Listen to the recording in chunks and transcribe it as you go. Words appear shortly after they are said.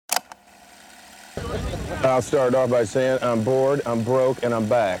I'll start off by saying I'm bored, I'm broke, and I'm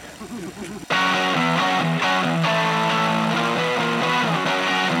back.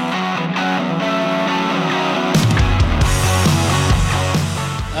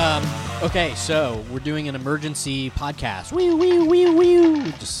 Okay, so we're doing an emergency podcast.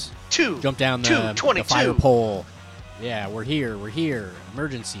 Wee. Just jump down the fire pole. Yeah, we're here.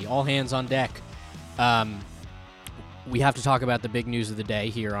 Emergency, all hands on deck. We have to talk about the big news of the day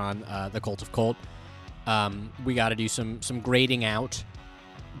here on the Cult of Colt. We got to do some grading out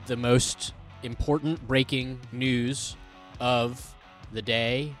the most important breaking news of the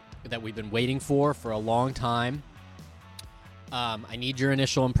day that we've been waiting for a long time. I need your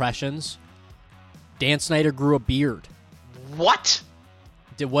initial impressions. Dan Snyder grew a beard. What?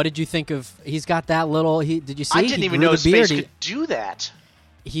 What did you think of? He's got that little. Did you see? I didn't even know Space could do that.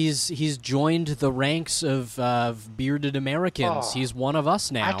 He's joined the ranks of bearded Americans. Oh. He's one of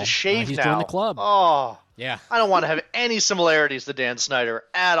us now. I have to shave he's now. joined the club. Oh, yeah. I don't want to have any similarities to Dan Snyder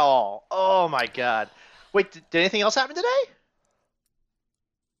at all. Oh my God. Wait, did anything else happen today?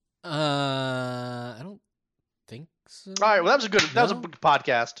 I don't think so. All right. Well, that was a good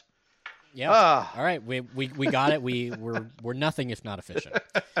podcast. Yeah. All right. We got it. We're nothing if not efficient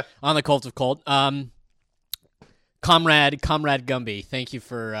on the Cult of Colt. Comrade Gumby, thank you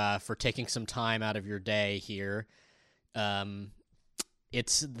for taking some time out of your day here.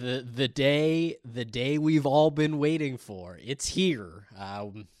 It's the day we've all been waiting for. It's here.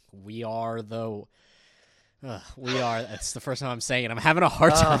 It's the first time I'm saying it. I'm having a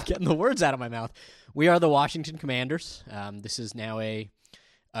hard time getting the words out of my mouth. We are the Washington Commanders. This is now a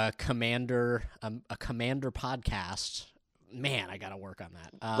commander podcast. Man, I got to work on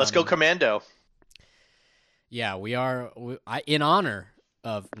that. Let's go Commando. Yeah, we are. In honor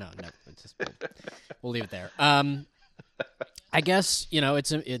of no. We'll leave it there. I guess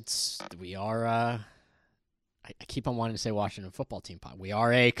we are. I keep on wanting to say Washington football team pod. We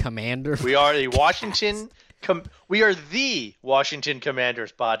are a commander. We are a Washington. We are the Washington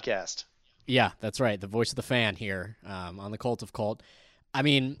Commanders podcast. Yeah, that's right. The voice of the fan here on the Cult of Colt. I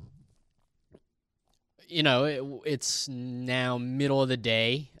mean, it's now middle of the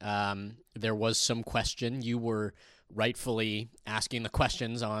day. There was some question. You were rightfully asking the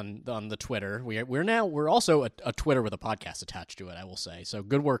questions on the Twitter. We're also a Twitter with a podcast attached to it, I will say. So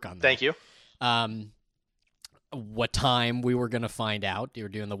good work on that. Thank you. What time we were going to find out. You were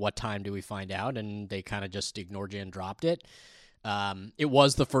doing the what time do we find out, and they kind of just ignored you and dropped it. It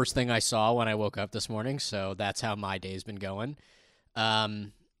was the first thing I saw when I woke up this morning, so that's how my day's been going.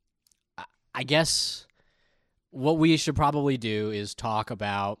 I guess what we should probably do is talk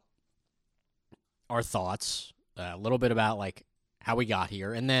about our thoughts, a little bit about like how we got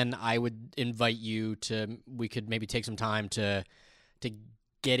here, and then I would invite you we could maybe take some time to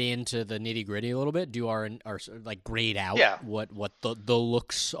get into the nitty gritty a little bit, do our like grade out what the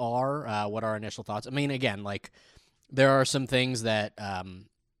looks are, what our initial thoughts. I mean, again, like there are some things that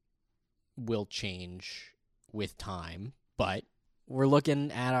will change with time, but we're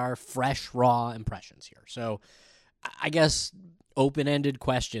looking at our fresh, raw impressions here. So I guess open-ended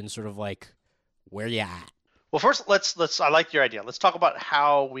questions, sort of like, where you at? Well, first, I like your idea. Let's talk about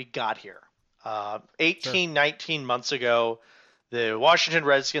how we got here. 19 months ago, the Washington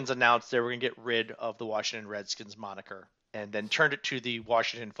Redskins announced they were going to get rid of the Washington Redskins moniker and then turned it to the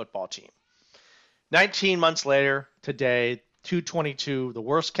Washington football team. 19 months later, today, 2/22, the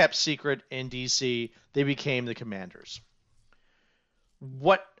worst kept secret in D.C., they became the Commanders.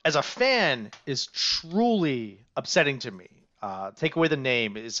 What, as a fan, is truly upsetting to me, take away the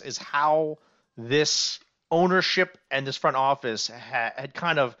name, is how this ownership and this front office has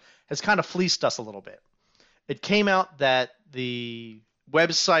kind of fleeced us a little bit. It came out that the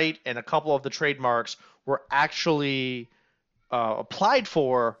website and a couple of the trademarks were actually applied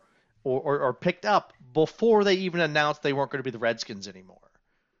for or picked up before they even announced they weren't going to be the Redskins anymore.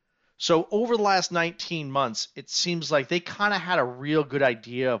 So over the last 19 months, it seems like they kind of had a real good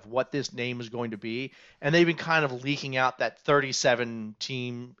idea of what this name was going to be, and they've been kind of leaking out that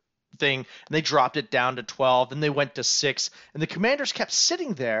 37-team thing, and they dropped it down to 12, then they went to 6, and the Commanders kept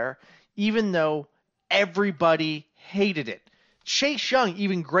sitting there even though everybody hated it. Chase Young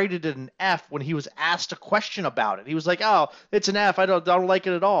even graded it an F when he was asked a question about it. He was like, "Oh, it's an F. I don't like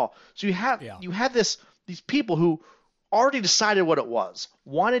it at all." So you have these people who already decided what it was,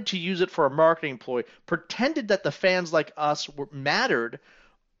 wanted to use it for a marketing ploy, pretended that the fans like us mattered.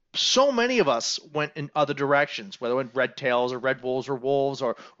 So many of us went in other directions, whether it went Red Tails or Red Wolves or Wolves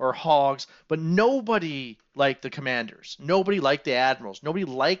or Hogs, but nobody liked the Commanders. Nobody liked the Admirals. Nobody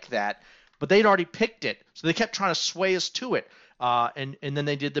liked that, but they'd already picked it, so they kept trying to sway us to it. And then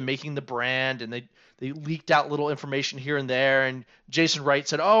they did the making the brand, and they leaked out little information here and there. And Jason Wright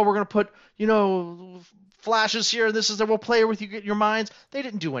said, "Oh, we're gonna put flashes here. This is that we'll play with you, get your minds." They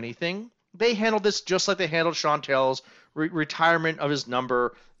didn't do anything. They handled this just like they handled Sean Taylor's retirement of his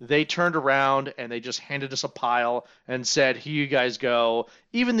number. They turned around and they just handed us a pile and said, "Here you guys go."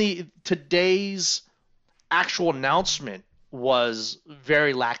 Even today's actual announcement was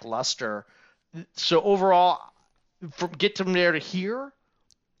very lackluster. So overall, from there to here,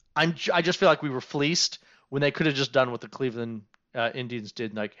 I just feel like we were fleeced when they could have just done what the Cleveland Indians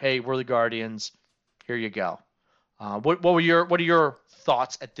did, like, "Hey, we're the Guardians. Here you go." What are your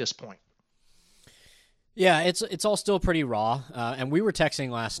thoughts at this point? Yeah, it's all still pretty raw. And we were texting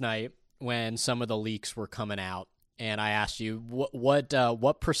last night when some of the leaks were coming out, and I asked you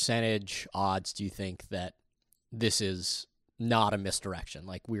what percentage odds do you think that this is not a misdirection?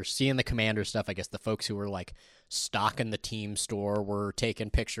 Like, we were seeing the Commander stuff. I guess the folks who were like stocking the team store were taking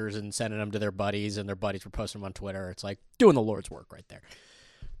pictures and sending them to their buddies, and their buddies were posting them on Twitter. It's like doing the Lord's work right there.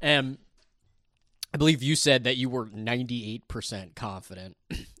 And I believe you said that you were 98% confident,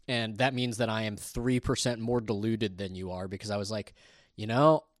 and that means that I am 3% more deluded than you are, because I was like,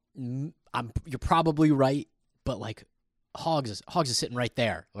 you're probably right, but like Hogs is sitting right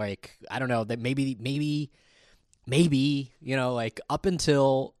there. Like, I don't know, that maybe, like up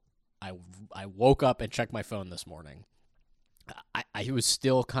until I woke up and checked my phone this morning, I was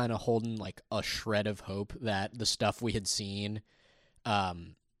still kind of holding like a shred of hope that the stuff we had seen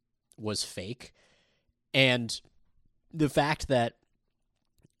was fake. And the fact that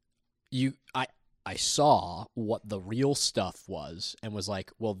I saw what the real stuff was and was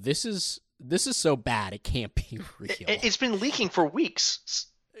like, well, this is so bad it can't be real. It's been leaking for weeks.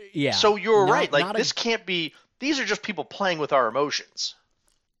 Yeah. So you're right. Like, this can't be. These are just people playing with our emotions.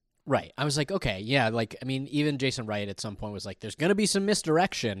 Right. I was like, okay, yeah. Like, I mean, even Jason Wright at some point was like, there's going to be some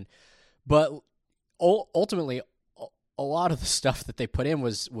misdirection, but ultimately, a lot of the stuff that they put in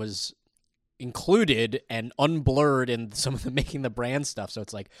was included and unblurred in some of the making the brand stuff. So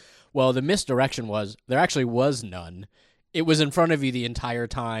it's like, well, the misdirection was there actually was none. It was in front of you the entire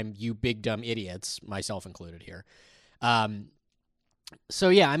time, you big dumb idiots, myself included here. So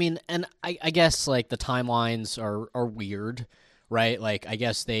yeah, I mean, and I guess like the timelines are weird, right? Like, I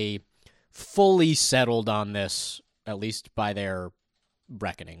guess they fully settled on this, at least by their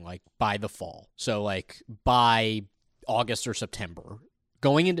reckoning, like by the fall. So like by August or September.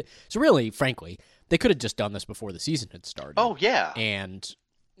 Going into, so really, frankly, they could have just done this before the season had started. Oh yeah, and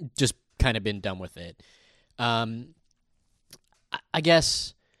just kind of been done with it. I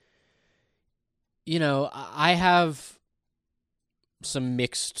guess, I have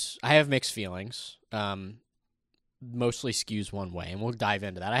mixed feelings. Mostly skews one way, and we'll dive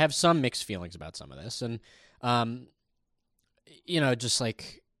into that. I have some mixed feelings about some of this, and just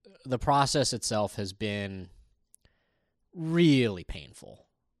like the process itself has been really painful,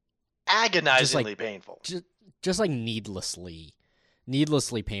 agonizingly painful, just like needlessly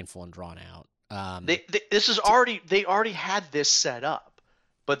painful and drawn out. They already had this set up,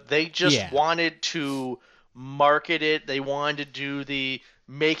 but they just wanted to market it. They wanted to do the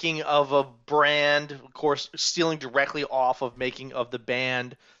making of a brand, of course, stealing directly off of making of the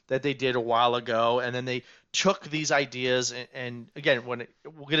band that they did a while ago, and then they took these ideas and again, we'll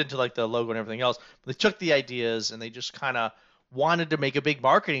get into like the logo and everything else, but they took the ideas and they just kind of wanted to make a big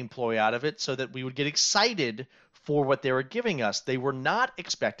marketing ploy out of it so that we would get excited for what they were giving us. They were not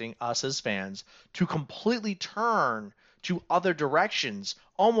expecting us as fans to completely turn to other directions,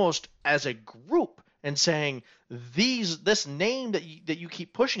 almost as a group, and saying, this name that you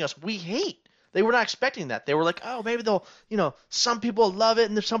keep pushing us, we hate. They were not expecting that. They were like, oh, maybe they'll, some people love it,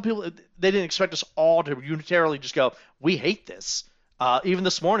 and there's some people, they didn't expect us all to unitarily just go, we hate this. Even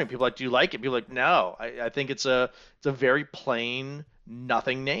this morning, people were like, do you like it? People were like, no, I think it's a very plain,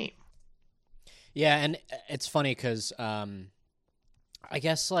 nothing name. Yeah, and it's funny because I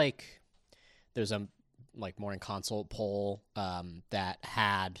guess like there's a like morning consult poll that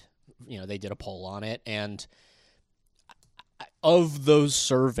had, they did a poll on it, and of those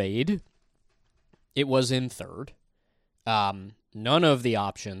surveyed, it was in third. None of the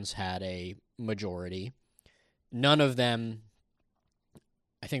options had a majority. None of them,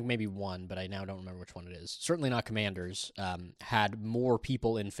 I think maybe one, but I now don't remember which one it is. Certainly not Commanders, had more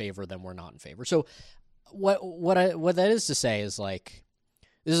people in favor than were not in favor. So what that is to say is like,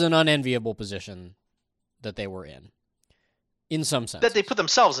 this is an unenviable position that they were in some sense. That they put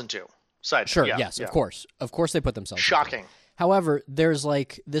themselves into. Sure, yes, yeah. Of course they put themselves Shocking. into. However, there's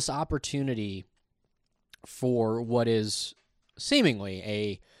like this opportunity for what is seemingly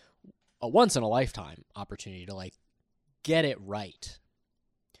a once in a lifetime opportunity to like get it right.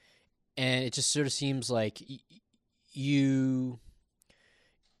 And it just sort of seems like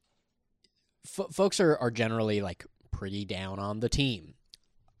folks are generally like pretty down on the team.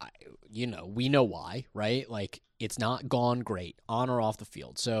 We know why, right? Like, it's not gone great on or off the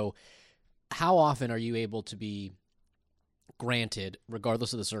field. So how often are you able to be granted,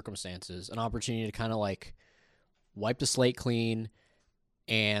 regardless of the circumstances, an opportunity to kind of like wipe the slate clean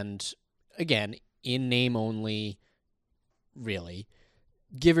and, again, in name only, really,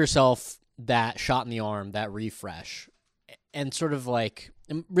 give yourself that shot in the arm, that refresh, and sort of like,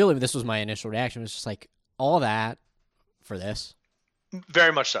 really, this was my initial reaction, was just like, all that for this?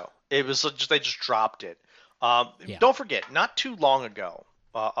 Very much so. It was just, they just dropped it. Don't forget, not too long ago,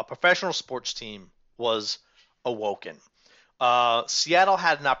 a professional sports team was awoken. Seattle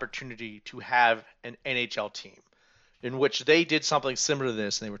had an opportunity to have an NHL team in which they did something similar to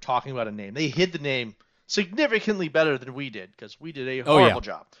this, and they were talking about a name. They hid the name significantly better than we did, because we did a horrible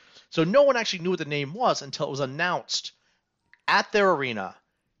job. So no one actually knew what the name was until it was announced at their arena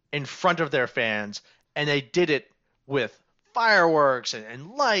in front of their fans, and they did it with fireworks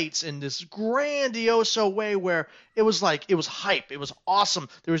and lights in this grandiose way where it was hype. It was awesome.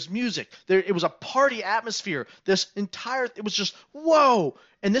 There was music. It was a party atmosphere. It was just, whoa.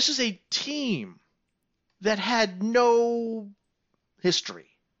 And this is a team that had no history.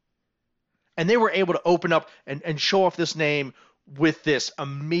 And they were able to open up and show off this name with this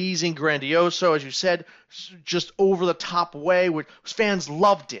amazing grandioso, as you said, just over the top way, which fans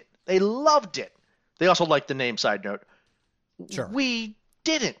loved it. They loved it. They also liked the name, side note. Sure. We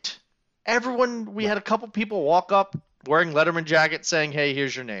didn't. We had a couple people walk up wearing Letterman jackets saying, hey,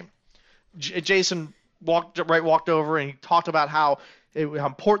 here's your name. Jason walked over and he talked about how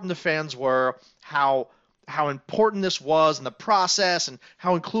important the fans were, how important this was in the process, and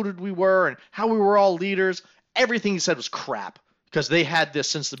how included we were, and how we were all leaders. Everything he said was crap, because they had this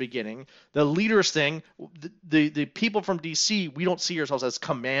since the beginning. The leaders thing, the people from DC, we don't see ourselves as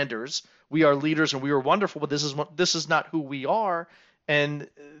commanders. We are leaders, and we are wonderful, but this is not who we are. And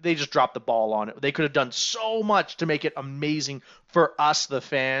they just dropped the ball on it. They could have done so much to make it amazing for us, the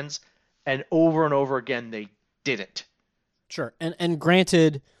fans, and over again, they didn't. Sure, and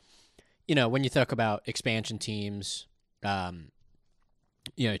granted, when you talk about expansion teams,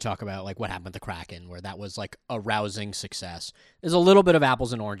 you talk about like what happened with the Kraken, where that was like a rousing success. There's a little bit of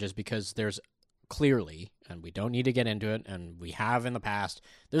apples and oranges, because there's clearly, and we don't need to get into it, and we have in the past,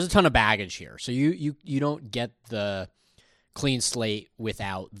 there's a ton of baggage here. So you don't get the clean slate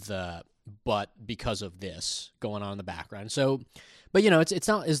without the but because of this going on in the background. So, but it's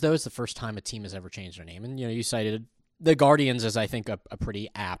not as though it's the first time a team has ever changed their name. And you cited the Guardians as, I think, a pretty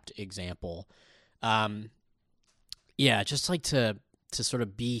apt example. Just like to sort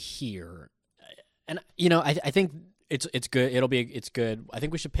of be here, and I think it's good. It's good. I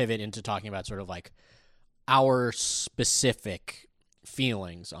think we should pivot into talking about sort of like our specific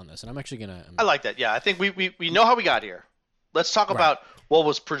feelings on this. And I'm actually gonna. I like that. Yeah, I think we know how we got here. Let's talk about what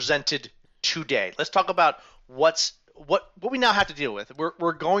was presented today. Let's talk about what we now have to deal with.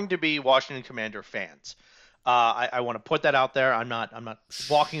 We're going to be Washington Commander fans. I want to put that out there. I'm not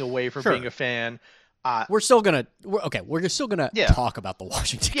walking away from being a fan. We're still gonna talk about the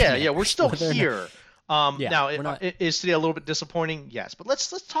Washington. Yeah, we're still here. Now, is today a little bit disappointing? Yes, but let's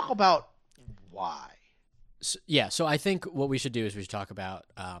talk about why. So I think what we should do is we should talk about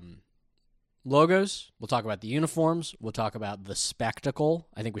logos. We'll talk about the uniforms. We'll talk about the spectacle.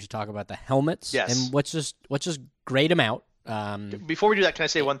 I think we should talk about the helmets. Yes. And let's just grade them out. Before we do that, can I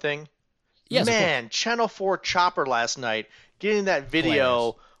say one thing? Yes, man, Channel 4 Chopper last night getting that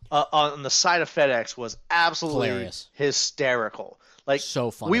video on the side of FedEx was absolutely hilarious, hysterical. Like,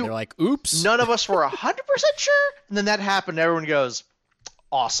 so funny. They're like, "Oops." None of us were 100% sure, and then that happened. Everyone goes,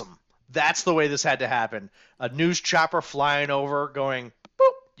 "Awesome! That's the way this had to happen." A news chopper flying over, going,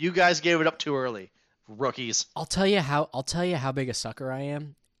 "Boop! You guys gave it up too early, rookies." I'll tell you how big a sucker I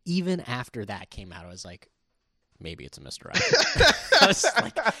am. Even after that came out, I was like, maybe it's a misdirect.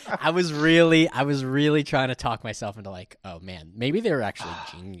 I was really trying to talk myself into like, oh man, maybe they're actually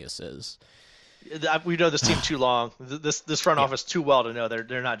geniuses. We know this team too long. This front office too well to know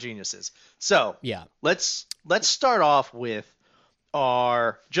they're not geniuses. So let's start off with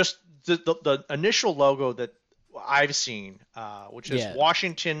our just the initial logo that I've seen, which is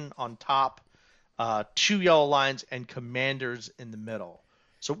Washington on top, 2 yellow lines, and Commanders in the middle.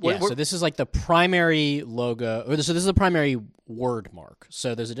 So so this is like the primary logo, so this is the primary word mark.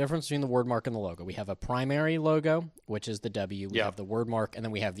 So there's a difference between the word mark and the logo. We have a primary logo, which is the W. We have the word mark, and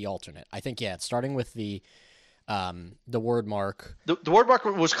then we have the alternate. I think it's starting with the word mark. The word mark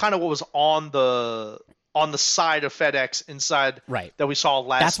was kind of what was on the on the side of FedEx inside Right. that we saw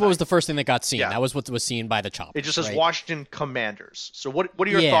last That's what night. was the first thing that got seen. Yeah. That was what was seen by the choppers. It just says right? Washington Commanders. So what are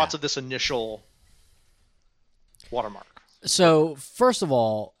your Yeah. thoughts of this initial watermark? So first of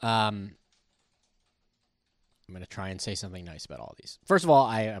all, I'm going to try and say something nice about all these. First of all,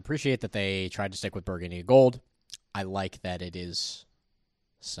 I appreciate that they tried to stick with burgundy and gold. I like that it is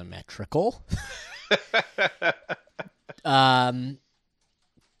symmetrical. To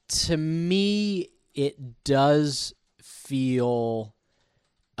me, it does feel.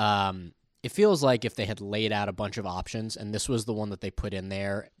 It feels like if they had laid out a bunch of options, and this was the one that they put in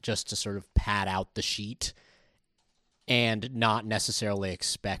there just to sort of pad out the sheet, and not necessarily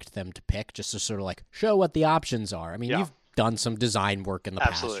expect them to pick, just to sort of like show what the options are. I mean, Yeah. you've done some design work in the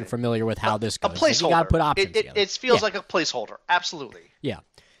past. Absolutely. You're familiar with how this A goes. placeholder. You got to put options together. It feels Yeah. like a placeholder. Absolutely.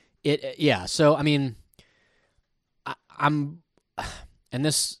 Yeah. So I mean, I'm, and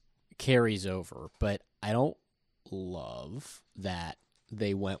this carries over, but I don't love that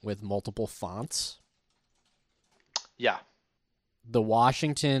they went with multiple fonts. Yeah. The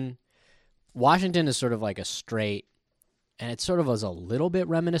Washington is sort of like a straight, and it sort of was a little bit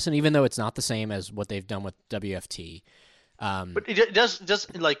reminiscent, even though it's not the same as what they've done with WFT. But it does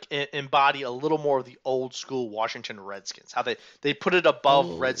like embody a little more of the old school Washington Redskins. How they put it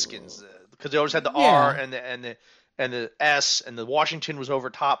above Redskins because they always had the R and the S, and the Washington was over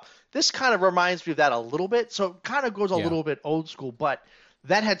top. This kind of reminds me of that a little bit. So it kind of goes a little bit old school, but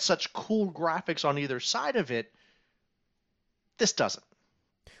that had such cool graphics on either side of it. This doesn't.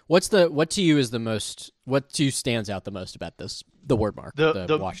 What to you stands out the most about this? The word mark,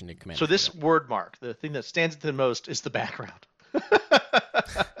 the Washington Commanders. So this word mark, the thing that stands out the most is the background.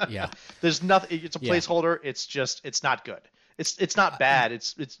 Yeah. There's nothing. It's a placeholder. It's not good. It's not bad.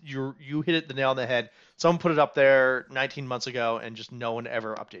 It's you hit it the nail on the head. Someone put it up there 19 months ago, and just no one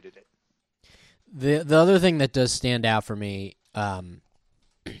ever updated it. The other thing that does stand out for me,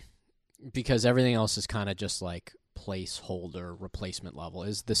 because everything else is kind of just like placeholder replacement level,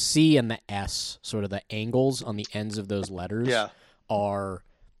 is the C and the S, sort of the angles on the ends of those letters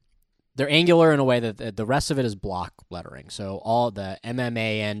they're angular in a way that the rest of it is block lettering. So all the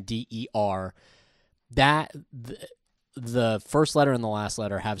MMANDER, that the first letter and the last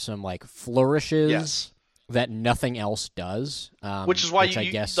letter have some like flourishes that nothing else does. Which is why I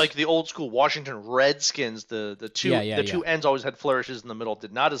guess, like the old school Washington Redskins, the two ends always had flourishes in the middle,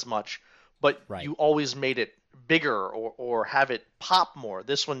 did not as much, but you always made it bigger or have it pop more.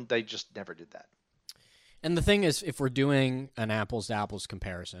 This one, they just never did that. And the thing is, if we're doing an apples to apples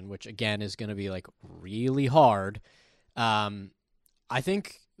comparison, which again is going to be like really hard, I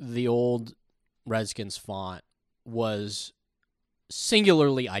think the old Redskins font was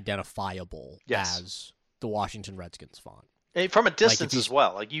singularly identifiable as the Washington Redskins font. And from a distance as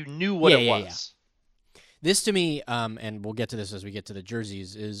well. Like you knew what it was. Yeah. This to me, and we'll get to this as we get to the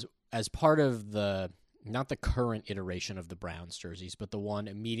jerseys, is as part of not the current iteration of the Browns jerseys, but the one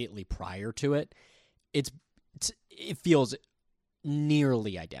immediately prior to it. It feels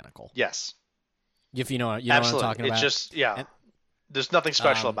nearly identical. Yes. If you know what I'm talking about. It's just, there's nothing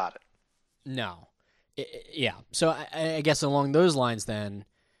special about it. No. So I guess along those lines then,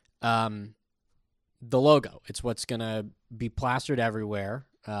 the logo. It's what's going to be plastered everywhere.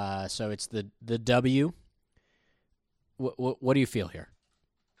 So it's the W. What do you feel here?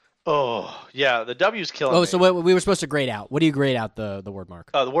 Oh, yeah, the W's killing me. Oh, so we were supposed to grade out. What do you grade out the word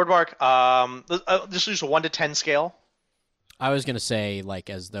mark? The word mark, just use a 1 to 10 scale. I was going to say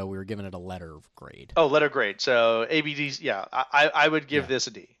like as though we were giving it a letter grade. Oh, letter grade. So ABD's, I would give this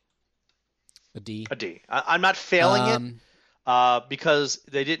a D. A D? A D. I'm not failing it because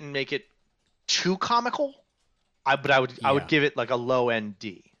they didn't make it too comical, but I would give it like a low-end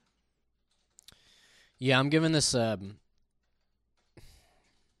D. Yeah, I'm giving this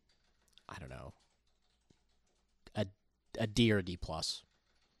I don't know, a D or a D plus.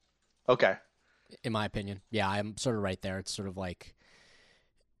 Okay. In my opinion. Yeah, I'm sort of right there. It's sort of like,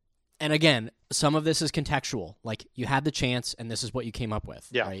 and again, some of this is contextual. Like you had the chance and this is what you came up with.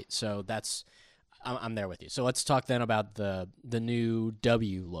 Yeah. Right. So I'm there with you. So let's talk then about the new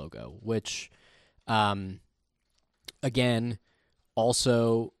W logo, which, again,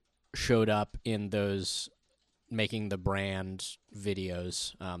 also showed up in those making the brand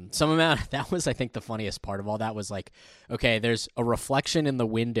videos. Some amount that was, I think, the funniest part of all that was like, okay, there's a reflection in the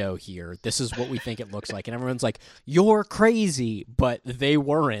window here. This is what we think it looks like, and everyone's like, "You're crazy," but they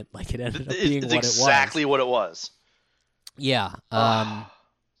weren't. Like it ended up being what exactly what it was. Yeah.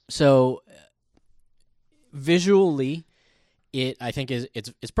 So visually, I think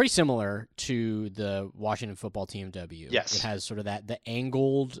it's pretty similar to the Washington Football Team W. Yes. It has sort of the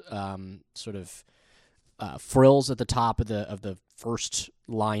angled sort of frills at the top of the first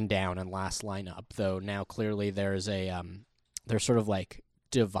line down and last line up. Though now clearly there's there's sort of like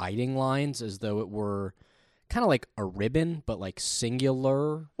dividing lines as though it were kind of like a ribbon, but like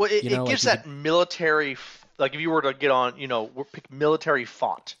singular. Well, it gives like that military, like if you were to get on, pick military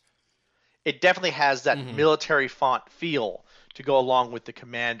font, it definitely has that military font feel to go along with the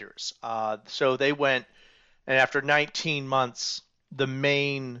Commanders. So they went, and after 19 months, the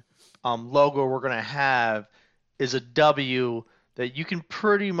main logo we're going to have is a W that you can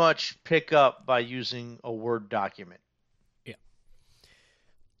pretty much pick up by using a Word document. Yeah.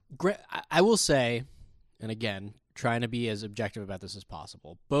 I will say, and again, trying to be as objective about this as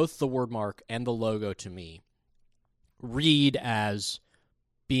possible, both the word mark and the logo to me read as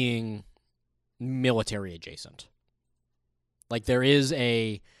being military adjacent. Like there is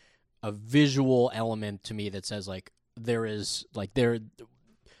a visual element to me that says like there is like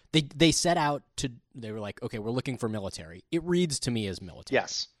they set out to, they were like, okay, we're looking for military. It reads to me as military.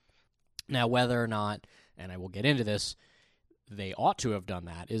 Yes. Now whether or not, and I will get into this, they ought to have done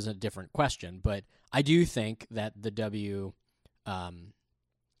that is a different question, but I do think that the W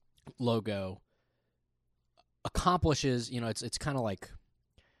logo accomplishes, it's kind of like,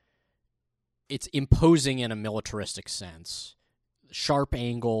 it's imposing in a militaristic sense. Sharp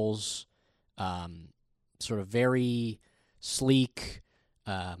angles, sort of very sleek,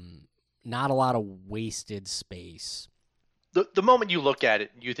 not a lot of wasted space. The moment you look at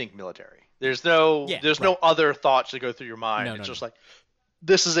it, you think military. There's no other thoughts that go through your mind. It's just like,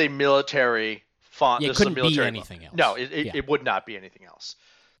 this is a military font. Yeah, this it couldn't is a military be anything else. No, it would not be anything else.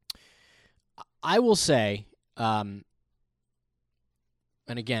 I will say, and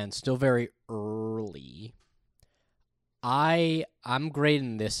again, still very early, I'm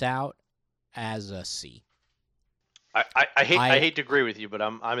grading this out as a C. I hate to agree with you, but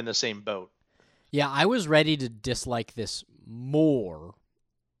I'm in the same boat. Yeah, I was ready to dislike this more,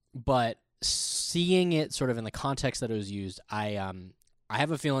 but seeing it sort of in the context that it was used, I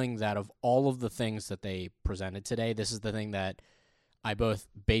have a feeling that of all of the things that they presented today, this is the thing that I both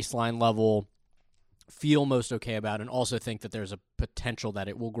baseline level feel most okay about and also think that there's a potential that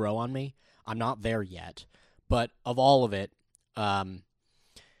it will grow on me. I'm not there yet, but of all of it,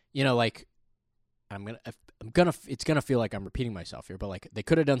 like it's gonna feel like I'm repeating myself here, but like they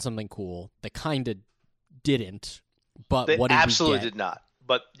could have done something cool. They kind of didn't, but they what did absolutely we get? did not.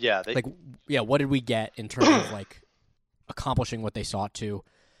 But yeah, what did we get in terms of like accomplishing what they sought to?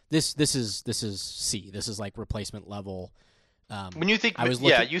 This is C. This is like replacement level. When you think,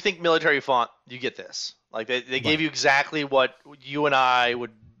 you think military font, you get this. Like they gave you exactly what you and I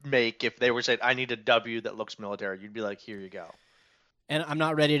would make if they were saying, I need a W that looks military. You'd be like, here you go. And I'm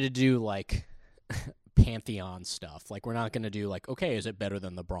not ready to do like Pantheon stuff. Like we're not going to do like, okay, is it better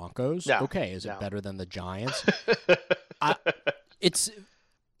than the Broncos? No, okay, is it better than the Giants? It's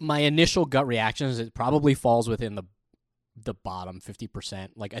my initial gut reaction is it probably falls within the bottom 50%.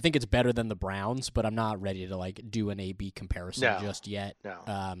 Like I think it's better than the Browns, but I'm not ready to like do an A/B comparison just yet. No.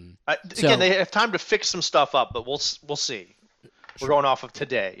 Again, they have time to fix some stuff up, but we'll see. We're going off of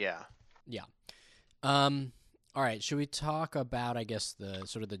today, yeah. Yeah. All right, should we talk about, I guess, the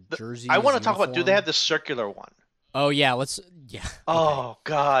sort of the jerseys? I want to talk about, do they have the circular one? Oh yeah, yeah. Oh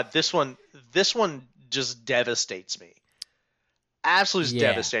God, this one just devastates me. Absolutely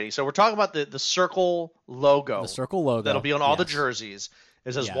devastating. So we're talking about the circle logo. The circle logo. That'll be on all the jerseys.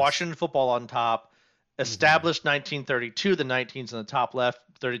 It says Washington football on top. Established 1932. The 19's in the top left,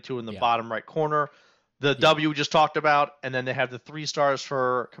 32 in the bottom right corner. The W we just talked about. And then they have the 3 stars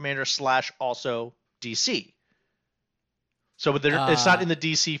for Commander / also DC. So it's not in the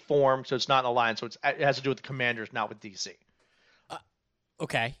DC form, so it's not in the line. So it has to do with the Commanders, not with DC.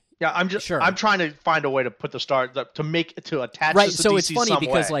 Okay. Yeah, I'm trying to find a way to put the star to attach right. this to So DC it's funny some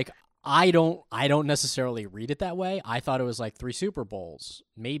because way. like I don't necessarily read it that way. I thought it was like 3 Super Bowls,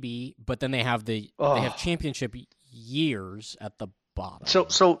 maybe, but then they have they have championship years at the bottom.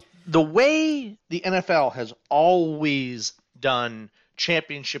 So the way the NFL has always done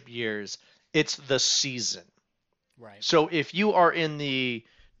championship years, it's the season. Right. So if you are in the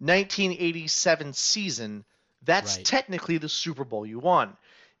 1987 season, that's technically the Super Bowl you won.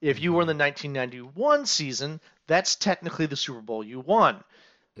 If you were in the 1991 season, that's technically the Super Bowl you won.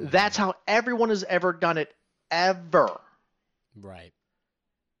 Mm-hmm. That's how everyone has ever done it, ever. Right.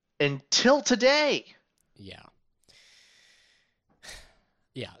 Until today. Yeah.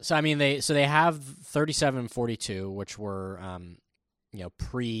 Yeah. So I mean, they have 37-42, which were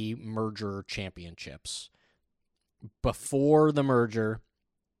pre-merger championships. Before the merger,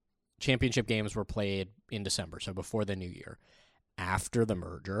 championship games were played in December, so before the new year. After the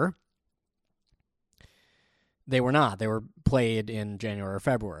merger, They were not. They were played in January or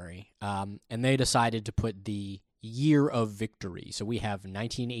February. And they decided to put the year of victory. So we have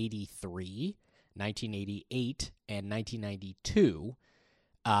 1983, 1988, and 1992.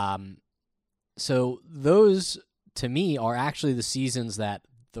 So those, to me, are actually the seasons that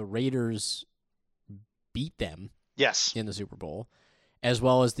the Raiders beat them Yes. in the Super Bowl, as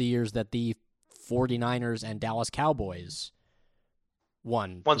well as the years that the 49ers and Dallas Cowboys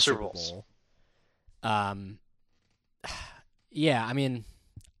won the Super Super Bowls. Bowl. Yeah, I mean,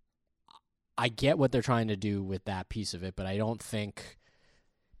 I get what they're trying to do with that piece of it, but I don't think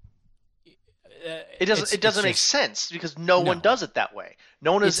It doesn't make sense because no one does it that way.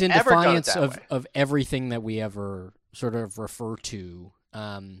 No one has it's in ever done it defiance that way. of everything that we ever sort of refer to.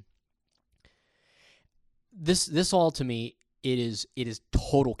 This all to me, it is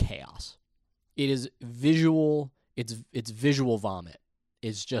total chaos. It is visual. It's visual vomit.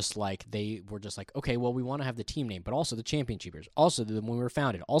 It's just like they were just like, okay, well, we want to have the team name, but also the championship years, also when we were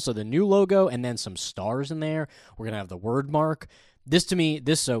founded, also the new logo, and then some stars in there. We're gonna have the word mark. This to me,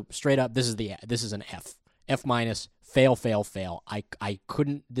 so straight up, this is an F. F minus, fail. I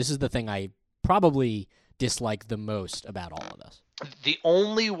couldn't. This is the thing I probably dislike the most about all of this. The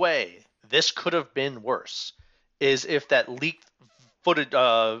only way this could have been worse is if that leaked footage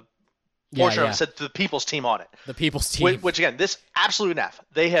portion of it said the People's Team on it. The People's Team. Which again, this absolutely enough.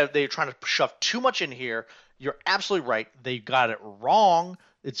 They're trying to shove too much in here. You're absolutely right. They got it wrong.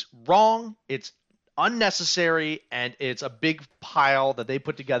 It's wrong. It's unnecessary, and it's a big pile that they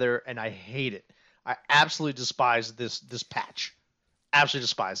put together, and I hate it. I absolutely despise this patch. Absolutely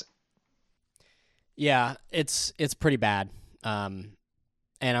despise it. Yeah, it's pretty bad. And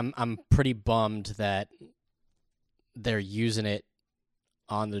I'm pretty bummed that they're using it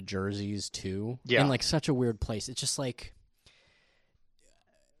on the jerseys too. Yeah. In like such a weird place. It's just like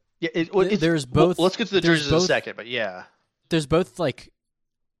there's both. Let's get to the jerseys in a second, but yeah. There's both like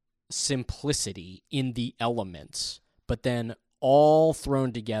simplicity in the elements, but then all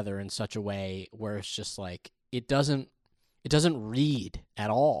thrown together in such a way where it's just like it doesn't read at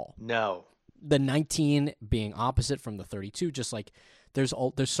all. No. The 19 being opposite from the 32, just like there's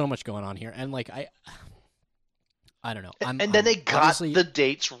so much going on here, and like I don't know. They got the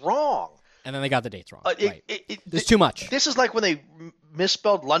dates wrong. And then they got the dates wrong. Right. There's too much. This is like when they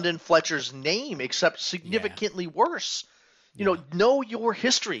misspelled London Fletcher's name, except significantly worse. You know your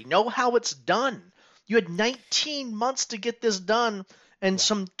history. Know how it's done. You had 19 months to get this done, and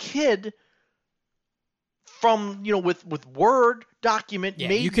some kid from with Word document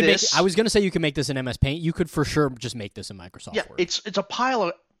made this. I was going to say you could make this in MS Paint. You could for sure just make this in Microsoft Word. It's a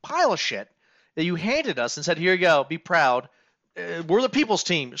pile of shit that you handed us and said, "Here you go. Be proud. We're the People's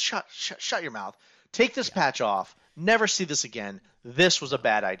Team." Shut your mouth. Take this patch off. Never see this again. This was a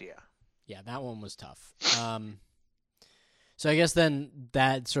bad idea. Yeah, that one was tough. So I guess then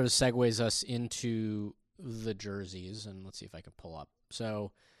that sort of segues us into the jerseys, and let's see if I can pull up.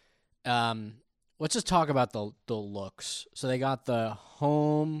 So let's just talk about the looks. So they got the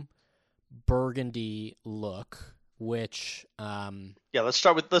home burgundy look, which let's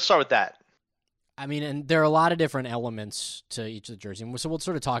start with that. I mean, and there are a lot of different elements to each of the jerseys. So we'll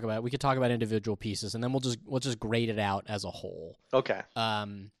sort of talk about it. We could talk about individual pieces, and then we'll just grade it out as a whole. Okay.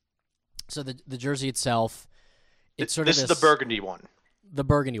 So the jersey itself, it's sort this of is the burgundy one. The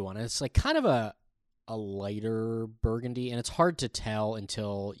burgundy one. And it's like kind of a lighter burgundy, and it's hard to tell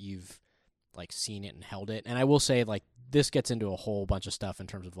until you've like seen it and held it. And I will say, like, this gets into a whole bunch of stuff in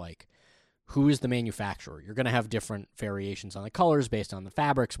terms of like who is the manufacturer. You're going to have different variations on the colors based on the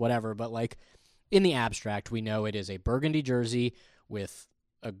fabrics, whatever, but like in the abstract, we know it is a burgundy jersey with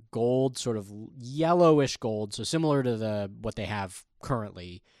a gold, sort of yellowish gold, so similar to what they have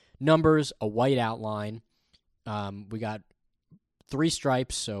currently. Numbers, a white outline. We got 3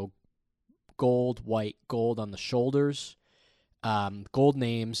 stripes, so gold, white, gold on the shoulders. Gold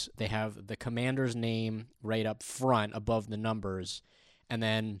names. They have the commander's name right up front above the numbers. And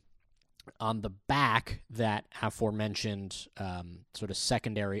then on the back, that aforementioned sort of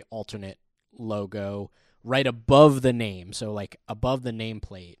secondary alternate logo right above the name, so like above the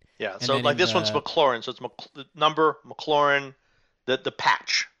nameplate. Yeah, so like this one's McLaurin, so it's the number, McLaurin, the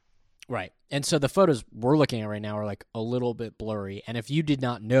patch. Right. And so the photos we're looking at right now are like a little bit blurry, and if you did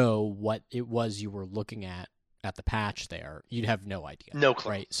not know what it was you were looking at the patch there, you'd have no idea. No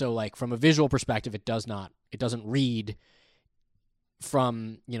clue. Right? So like from a visual perspective, it doesn't read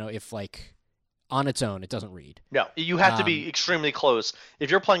from, if like on its own, it doesn't read. No, you have to be extremely close. If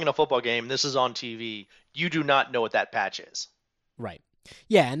you're playing in a football game, this is on TV, you do not know what that patch is. Right.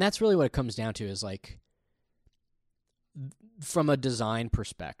 Yeah, and that's really what it comes down to is like from a design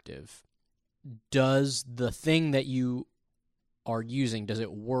perspective, does the thing that you are using, does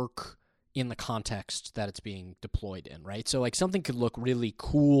it work in the context that it's being deployed in, right? So like something could look really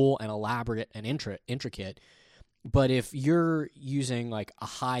cool and elaborate and intricate, but if you're using like a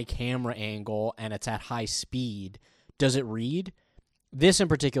high camera angle and it's at high speed, does it read? This in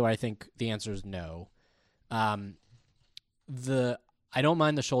particular, I think the answer is no. I don't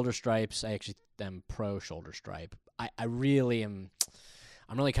mind the shoulder stripes. I actually am pro shoulder stripe. I'm really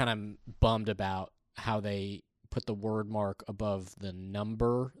kind of bummed about how they put the word mark above the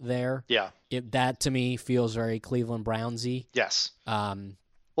number there. Yeah. That to me feels very Cleveland Brownsy. Yes. And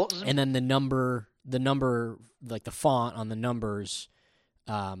then the number, like the font on the numbers,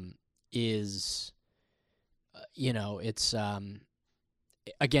 is, it's,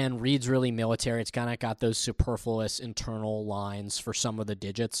 again, reads really military. It's kind of got those superfluous internal lines for some of the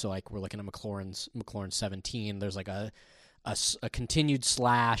digits. So like we're looking at McLaurin 17. There's like a continued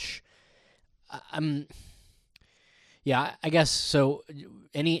slash. Yeah, I guess so.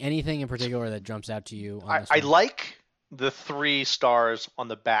 Anything in particular that jumps out to you? I like the 3 stars on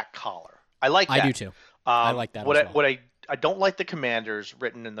the back collar. I like that. I do too. I like that. What I don't like the Commanders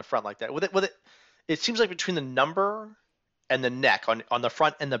written in the front like that. It seems like between the number and the neck on the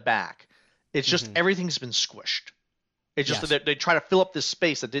front and the back, it's just everything's been squished. It's just that they try to fill up this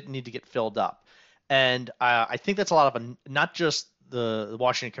space that didn't need to get filled up, and I think that's a lot of not just the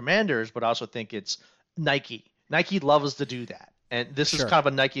Washington Commanders, but I also think it's Nike. Nike loves to do that. And this is kind of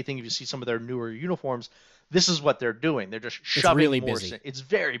a Nike thing. If you see some of their newer uniforms, this is what they're doing. They're just shoving really more. Busy. It's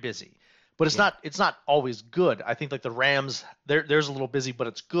very busy. But it's not always good. I think like the Rams, there's a little busy, but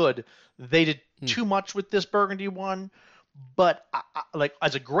it's good. They did too much with this burgundy one. But I, like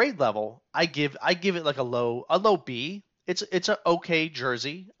as a grade level, I give it like a low B. It's an okay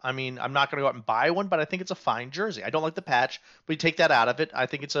jersey. I mean, I'm not going to go out and buy one, but I think it's a fine jersey. I don't like the patch, but you take that out of it, I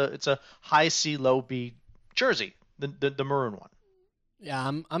think it's a high C, low B jersey, the maroon one. Yeah,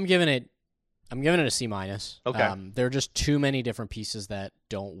 I'm giving it a C-. Okay. There are just too many different pieces that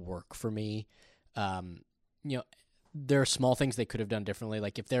don't work for me. There are small things they could have done differently.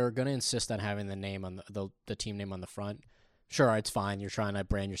 Like if they're going to insist on having the name on the team name on the front, sure, it's fine. You're trying to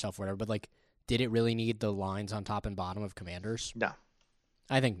brand yourself, whatever. But like, did it really need the lines on top and bottom of Commanders? No.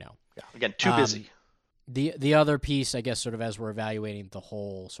 I think no. Yeah. Again, too busy. The other piece, I guess, sort of as we're evaluating the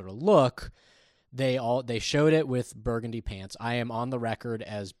whole sort of look, they showed it with burgundy pants. I am on the record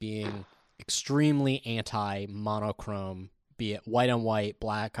as being extremely anti-monochrome, be it white on white,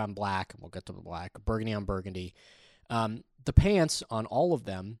 black on black. We'll get to the black, burgundy on burgundy. The pants on all of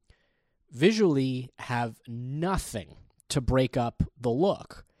them visually have nothing to break up the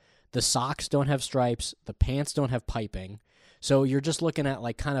look. The socks don't have stripes. The pants don't have piping. So you're just looking at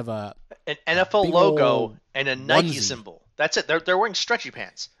like kind of an NFL logo and a Nike onesie. symbol. That's it. They're wearing stretchy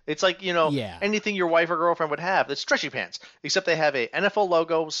pants. It's like, anything your wife or girlfriend would have. It's stretchy pants, except they have a NFL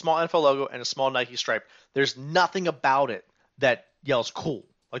logo, small NFL logo, and a small Nike stripe. There's nothing about it that yells cool.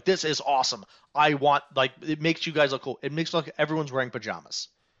 Like, this is awesome. It makes you guys look cool. It makes it look like everyone's wearing pajamas.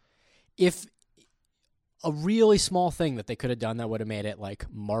 If a really small thing that they could have done that would have made it like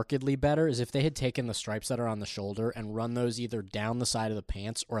markedly better is if they had taken the stripes that are on the shoulder and run those either down the side of the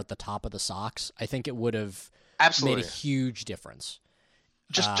pants or at the top of the socks. I think it would have made a huge difference.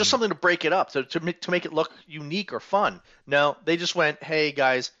 Just something to break it up, to make it look unique or fun. No, they just went, hey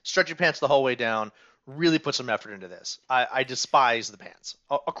guys, stretch your pants the whole way down. Really put some effort into this. I despise the pants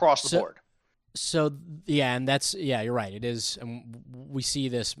across the board. So yeah, and you're right. It is. We see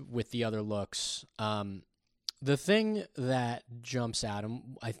this with the other looks. The thing that jumps out,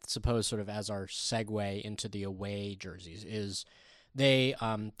 and I suppose sort of as our segue into the away jerseys, is they're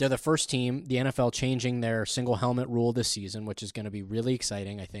the first team, the NFL changing their single helmet rule this season, which is going to be really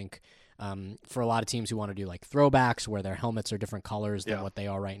exciting, I think, for a lot of teams who want to do like throwbacks where their helmets are different colors than what they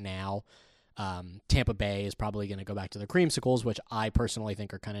are right now. Tampa Bay is probably going to go back to the creamsicles, which I personally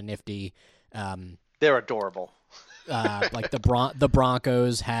think are kind of nifty. They're adorable. Like the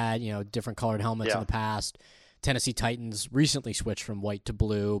Broncos had, different colored helmets in the past. Tennessee Titans recently switched from white to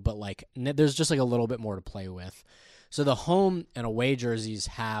blue, but like there's just like a little bit more to play with. So the home and away jerseys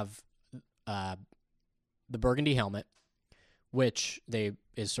have the burgundy helmet, which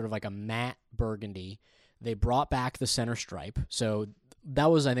is sort of like a matte burgundy. They brought back the center stripe. So that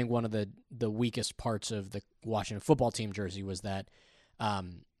was, I think, one of the weakest parts of the Washington football team jersey was that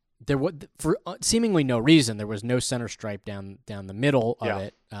there was, for seemingly no reason, there was no center stripe down the middle of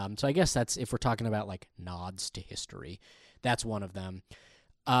it. So I guess that's, if we're talking about like nods to history, that's one of them.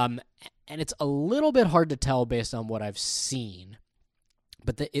 And it's a little bit hard to tell based on what I've seen,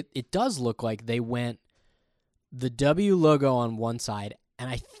 but it does look like they went the W logo on one side, and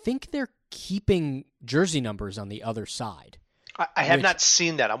I think they're keeping jersey numbers on the other side. I have not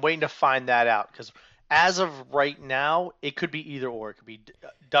seen that. I'm waiting to find that out because as of right now, it could be either or. It could be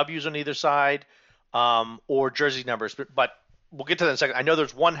W's on either side, or jersey numbers. But we'll get to that in a second. I know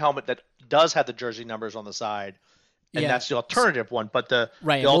there's one helmet that does have the jersey numbers on the side, and that's the alternative one. But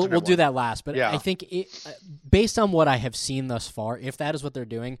we'll do that last. But I think based on what I have seen thus far, if that is what they're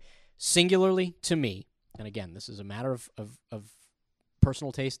doing, singularly to me, and again, this is a matter of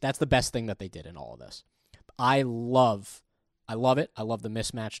personal taste, that's the best thing that they did in all of this. I love it. I love the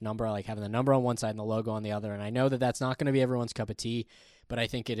mismatched number. I like having the number on one side and the logo on the other. And I know that that's not going to be everyone's cup of tea, but I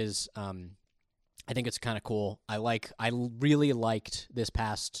think it is. I think it's kind of cool. I really liked this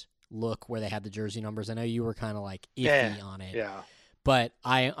past look where they had the jersey numbers. I know you were kind of like iffy on it, but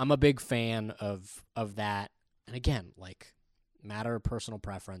I'm a big fan of that. And again, like matter of personal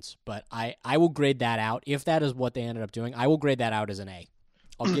preference. But I will grade that out if that is what they ended up doing. I will grade that out as an A.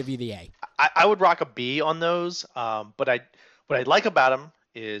 I'll give you the A. I would rock a B on those. But what I like about them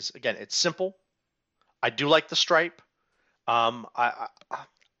is, again, it's simple. I do like the stripe.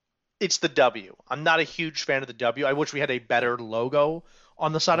 It's the W. I'm not a huge fan of the W. I wish we had a better logo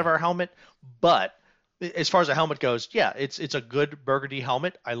on the side of our helmet. But as far as the helmet goes, it's a good burgundy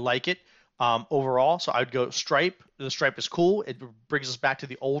helmet. I like it overall. So I would go stripe. The stripe is cool. It brings us back to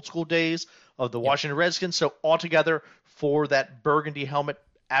the old school days of the Washington Redskins. So altogether, for that burgundy helmet,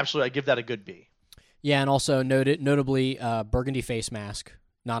 absolutely, I give that a good B. Yeah, and also notably, burgundy face mask,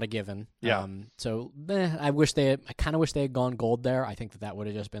 not a given. Yeah. I kind of wish they had gone gold there. I think that would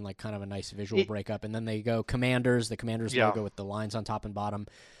have just been like kind of a nice visual breakup. And then they go Commanders, the Commanders logo with the lines on top and bottom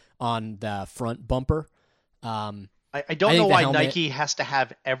on the front bumper. I don't know why Nike has to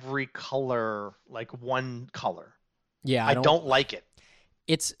have every color like one color. Yeah, I don't like it.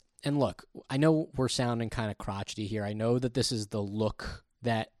 And look, I know we're sounding kind of crotchety here. I know that this is the look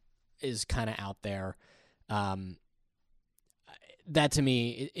that is kind of out there. That to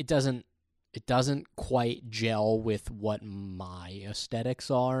me, it doesn't quite gel with what my aesthetics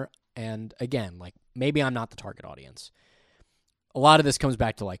are. And again, like maybe I'm not the target audience. A lot of this comes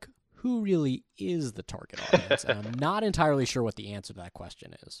back to like who really is the target audience, and I'm not entirely sure what the answer to that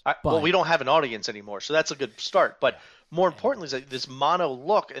question is. Well, we don't have an audience anymore, so that's a good start. But more importantly, is that this mono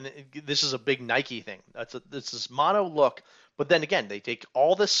look, and this is a big Nike thing. This mono look. But then again, they take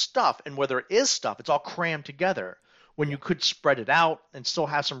all this stuff, and whether it is stuff, it's all crammed together. When you could spread it out and still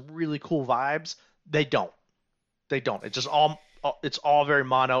have some really cool vibes, they don't. It's just it's all very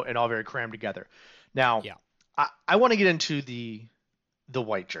mono and all very crammed together. Now, I want to get into the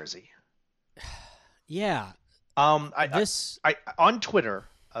white jersey. Yeah. On Twitter,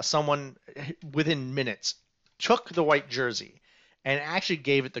 someone within minutes took the white jersey and actually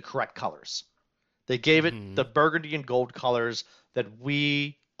gave it the correct colors. They gave it the burgundy and gold colors that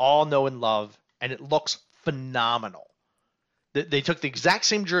we all know and love, and it looks phenomenal. They took the exact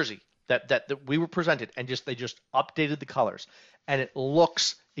same jersey that we were presented, and they just updated the colors, and it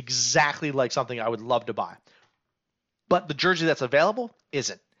looks exactly like something I would love to buy. But the jersey that's available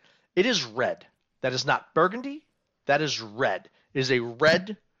isn't. It is red. That is not burgundy. That is red. It is a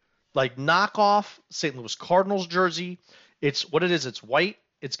red, like knockoff St. Louis Cardinals jersey. It's what it is. It's white.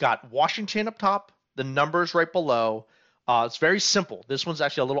 It's got Washington up top, the numbers right below. It's very simple. This one's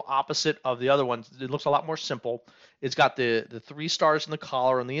actually a little opposite of the other ones. It looks a lot more simple. It's got the 3 stars in the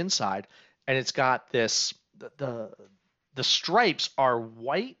collar on the inside, and it's got this the stripes are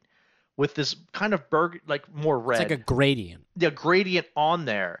white with this kind of more red. It's like a gradient. The gradient on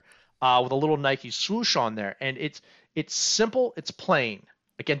there with a little Nike swoosh on there, and it's simple. It's plain.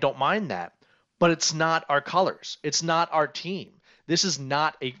 Again, don't mind that, but it's not our colors. It's not our team. This is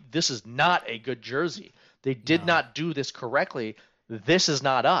not a good jersey. They did not do this correctly. This is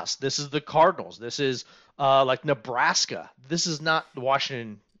not us. This is the Cardinals. This is like Nebraska. This is not the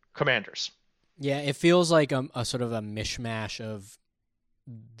Washington Commanders. Yeah, it feels like a sort of a mishmash of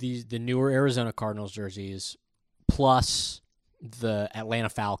the newer Arizona Cardinals jerseys plus the Atlanta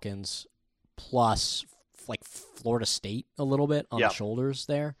Falcons plus like Florida State a little bit on the shoulders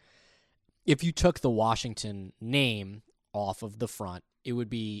there. If you took the Washington name off of the front, it would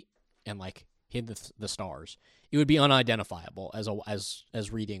be hid the stars. It would be unidentifiable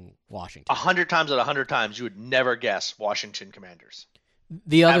as reading Washington. 100 times out of 100 times, you would never guess Washington Commanders.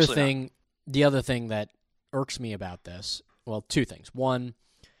 The other thing that irks me about this, well, 2 things. One,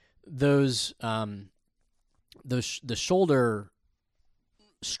 the shoulder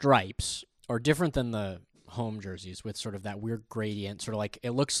stripes are different than the home jerseys with sort of that weird gradient, sort of like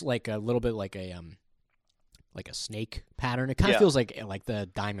it looks like a little bit like a snake pattern. It kind of feels like the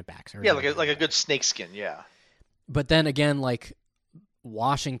Diamondbacks. Like a good snake skin, yeah. But then again, like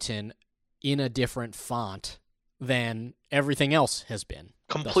Washington, in a different font than everything else has been.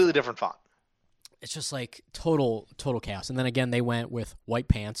 Completely different font. It's just like total chaos. And then again, they went with white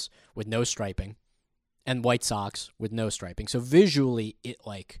pants with no striping and white socks with no striping. So visually,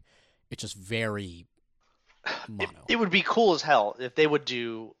 it's just very mono. It would be cool as hell if they would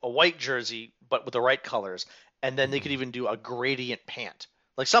do a white jersey, but with the right colors, and then they could even do a gradient pant.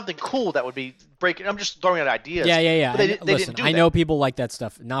 Like something cool that would be breaking. I'm just throwing out ideas. Yeah. But they Listen, didn't do I that. know people like that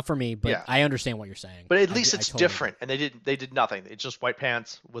stuff. Not for me, but Yeah. I understand what you're saying. But at least I it's totally different, and they did nothing. It's just white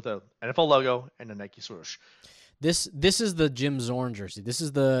pants with a NFL logo and a Nike swoosh. This is the Jim Zorn jersey. This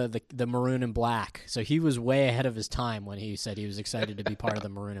is the maroon and black. So he was way ahead of his time when he said he was excited to be part of the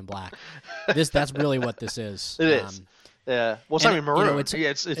maroon and black. That's really what this is. It is. Yeah. Well, it's not even maroon. It's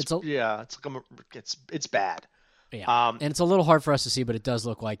bad. Yeah. And it's a little hard for us to see, but it does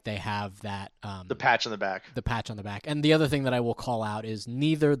look like they have that the patch on the back. The patch on the back. And the other thing that I will call out is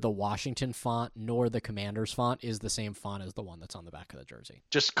neither the Washington font nor the Commanders font is the same font as the one that's on the back of the jersey.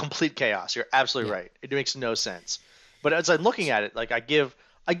 Just complete chaos. You're absolutely right. It makes no sense. But as I'm looking at it, like I give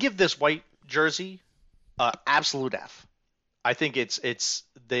this white jersey absolute F. I think it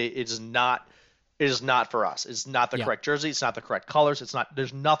is not for us. It's not the correct jersey. It's not the correct colors.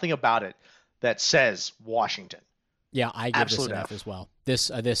 There's nothing about it that says Washington. Yeah, I give this an F as well. This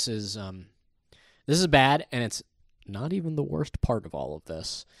is bad, and it's not even the worst part of all of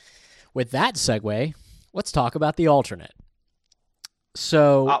this. With that segue, let's talk about the alternate.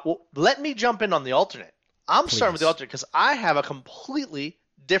 So, let me jump in on the alternate. I'm Please. starting with the alternate because I have a completely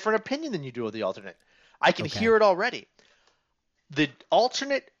different opinion than you do of the alternate. I can hear it already. The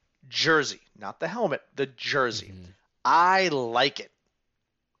alternate jersey, not the helmet, the jersey. Mm-hmm. I like it.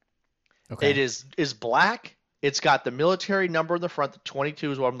 Okay. It is black. It's got the military number in the front. The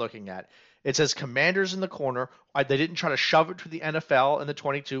 22 is what I'm looking at. It says Commanders in the corner. They didn't try to shove it to the NFL in the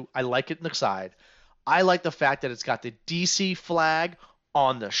 22. I like it in the side. I like the fact that it's got the DC flag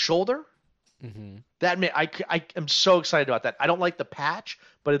on the shoulder. Mm-hmm. I am so excited about that. I don't like the patch,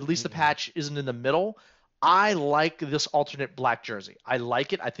 but at least the patch isn't in the middle. I like this alternate black jersey. I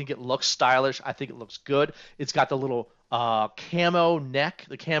like it. I think it looks stylish. I think it looks good. It's got the little camo neck,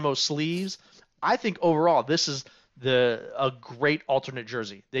 the camo sleeves. I think overall this is a great alternate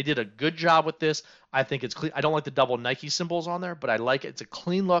jersey. They did a good job with this. I think it's clean. I don't like the double Nike symbols on there, but I like it. It's a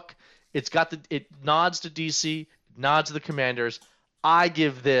clean look. It nods to DC, nods to the Commanders. I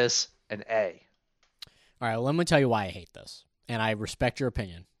give this an A. All right, well, let me tell you why I hate this. And I respect your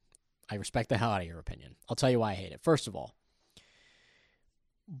opinion. I respect the hell out of your opinion. I'll tell you why I hate it. First of all,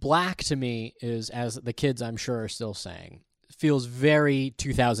 black to me is, as the kids I'm sure are still saying, feels very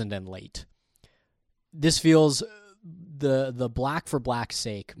 2000 and late. This feels the black for black's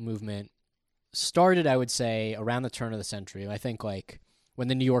sake movement started, I would say, around the turn of the century. I think like when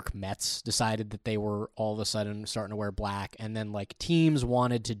the New York Mets decided that they were all of a sudden starting to wear black, and then like teams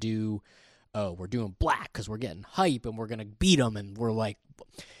wanted to do, we're doing black because we're getting hype and we're going to beat them, and we're like,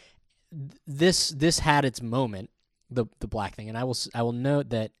 this had its moment, the black thing. And I will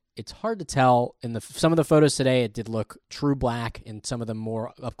note that it's hard to tell in some of the photos today. It did look true black. In some of the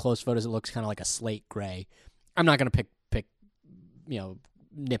more up close photos, it looks kind of like a slate gray. I'm not going to pick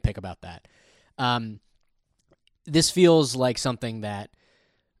nitpick about that. This feels like something that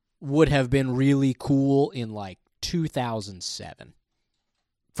would have been really cool in like 2007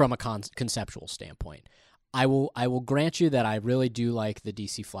 from a conceptual standpoint. I will grant you that I really do like the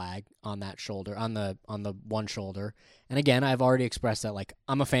DC flag on that shoulder, on the one shoulder. And again, I've already expressed that like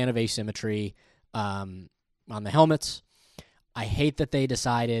I'm a fan of asymmetry on the helmets. I hate that they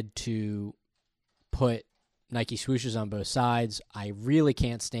decided to put Nike swooshes on both sides. I really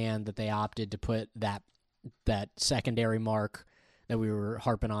can't stand that they opted to put that secondary mark that we were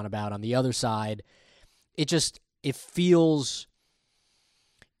harping on about on the other side. It feels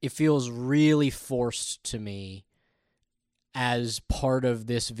really forced to me as part of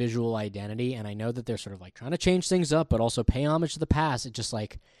this visual identity. And I know that they're sort of like trying to change things up, but also pay homage to the past. It just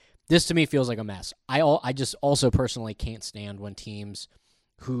like, this to me feels like a mess. I just also personally can't stand when teams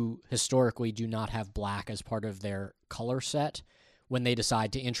who historically do not have black as part of their color set, when they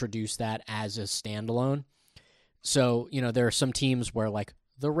decide to introduce that as a standalone. So, there are some teams where like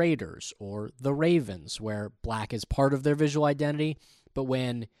the Raiders or the Ravens, where black is part of their visual identity. But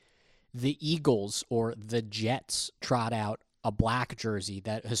when the Eagles or the Jets trot out a black jersey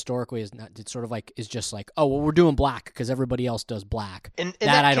that historically is not, it's sort of like is just like, oh well, we're doing black because everybody else does black. In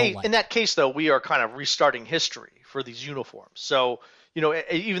that case, though, we are kind of restarting history for these uniforms. So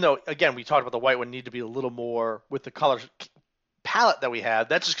even though again we talked about the white one need to be a little more with the color palette that we have,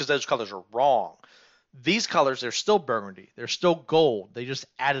 that's just because those colors are wrong. These colors, they're still burgundy. They're still gold. They just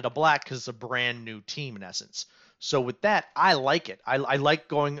added a black because it's a brand new team in essence. So with that, I like it. I like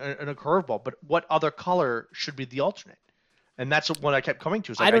going in a curveball. But what other color should be the alternate? And that's what I kept coming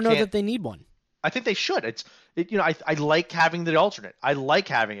to. Is like, I don't know that they need one. I think they should. I like having the alternate. I like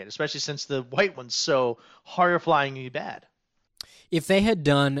having it, especially since the white one's so horrifyingly bad. If they had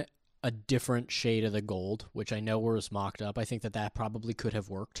done a different shade of the gold, which I know was mocked up, I think that probably could have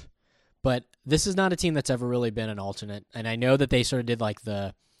worked. But this is not a team that's ever really been an alternate. And I know that they sort of did like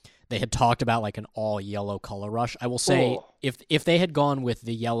they had talked about like an all yellow color rush. I will say if they had gone with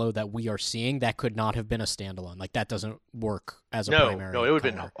the yellow that we are seeing, that could not have been a standalone. Like that doesn't work as a primary. No, it would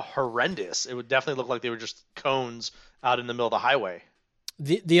have color. been horrendous. It would definitely look like they were just cones out in the middle of the highway.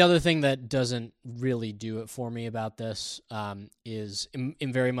 The other thing that doesn't really do it for me about this is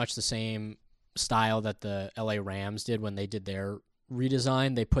in very much the same style that the LA Rams did when they did their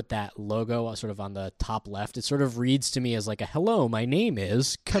redesign. They put that logo sort of on the top left. It sort of reads to me as like a hello, my name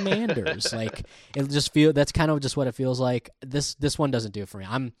is Commanders. Like it just that's kind of just what it feels like. This one doesn't do it for me.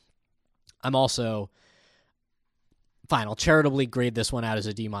 I'm also fine. I'll charitably grade this one out as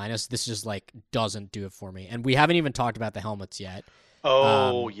a D-. This just like doesn't do it for me. And we haven't even talked about the helmets yet.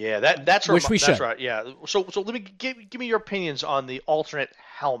 Oh yeah, that's which we that's should. right. Yeah. So let me give me your opinions on the alternate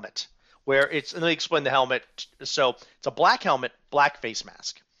helmet, where and let me explain the helmet. So it's a black helmet, black face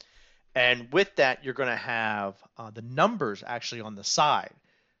mask, and with that you're going to have the numbers actually on the side.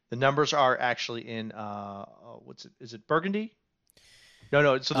 The numbers are actually in what's it? Is it burgundy?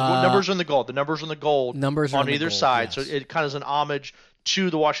 No. So the numbers are in the gold. The numbers are in the gold. Numbers on either gold, side. yes. So it kind of is an homage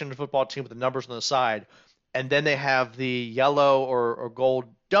to the Washington football team with the numbers on the side. And then they have the yellow or gold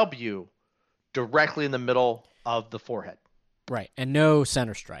W directly in the middle of the forehead. Right, and no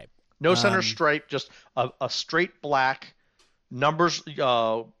center stripe. No center stripe, just a straight black numbers,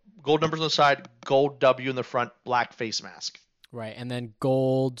 gold numbers on the side, gold W in the front, black face mask. Right, and then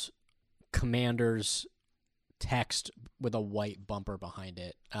gold Commanders text with a white bumper behind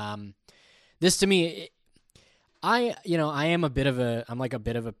it. This to me, I'm a bit of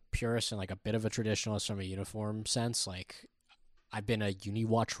a purist and like a bit of a traditionalist from a uniform sense. Like I've been a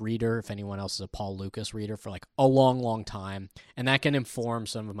Uniwatch reader, if anyone else is a Paul Lucas reader, for like a long, long time, and that can inform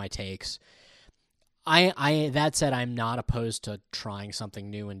some of my takes. That said, I'm not opposed to trying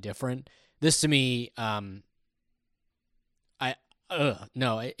something new and different. This to me, it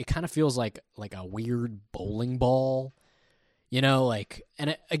kind of feels like a weird bowling ball. Some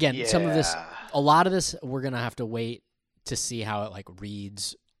of this, a lot of this, we're going to have to wait to see how it like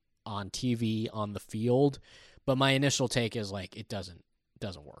reads on TV on the field. But my initial take is like, it doesn't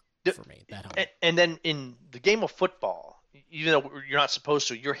work for me. And then in the game of football, even though you're not supposed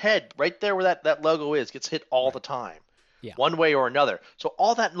to, your head right there where that logo is gets hit all the time. Yeah. One way or another. So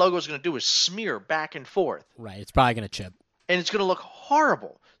all that logo is going to do is smear back and forth. Right. It's probably going to chip. And it's going to look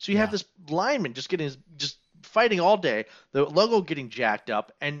horrible. So you have this lineman just fighting all day, the logo getting jacked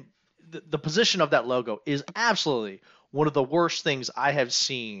up, and the position of that logo is absolutely one of the worst things I have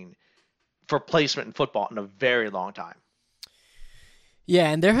seen for placement in football in a very long time. Yeah,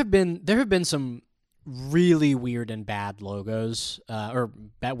 and there have been some really weird and bad logos,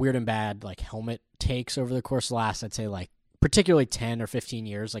 weird and bad like helmet takes over the course of the last, I'd say like particularly 10 or 15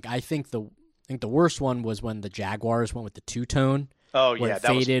 years. Like I think the worst one was when the Jaguars went with the two-tone. Oh where yeah, it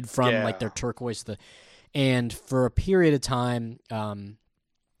faded from like their turquoise and for a period of time,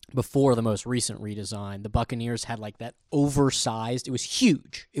 before the most recent redesign, the Buccaneers had like that oversized. It was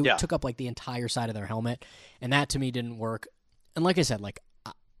huge. It took up like the entire side of their helmet, and that to me didn't work. And like I said, like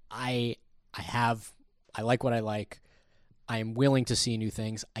I like what I like. I am willing to see new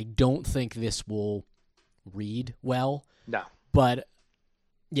things. I don't think this will read well. No, but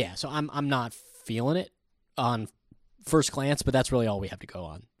yeah. So I'm not feeling it on first glance, but that's really all we have to go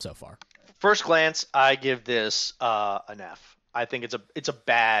on so far. First glance, I give this an F. I think it's a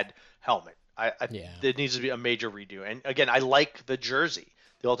bad helmet. It needs to be a major redo. And again, I like the jersey,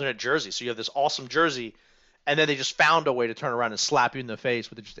 the alternate jersey. So you have this awesome jersey, and then they just found a way to turn around and slap you in the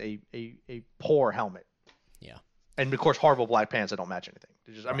face with just a poor helmet. Yeah. And of course, horrible black pants that don't match anything.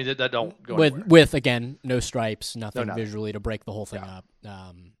 That don't go anywhere. With again, no stripes, nothing visually to break the whole thing up.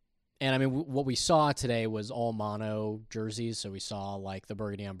 And I mean, what we saw today was all mono jerseys. So we saw like the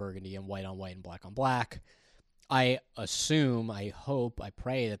burgundy on burgundy and white on white and black on black. I assume, I hope, I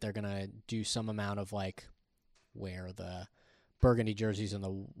pray that they're going to do some amount of like wear the burgundy jerseys and the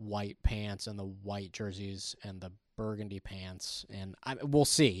white pants and the white jerseys and the burgundy pants. And we'll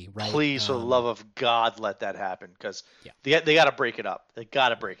see, right? Please, for the love of God, let that happen because they got to break it up. They got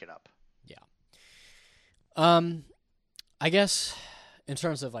to break it up. Yeah. I guess in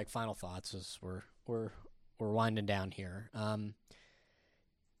terms of like final thoughts, as we're we're winding down here.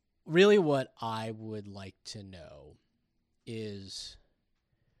 Really, what I would like to know is,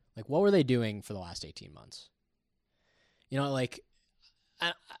 like, what were they doing for the last 18 months? You know, like,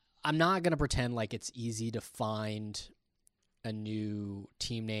 I'm not going to pretend like it's easy to find a new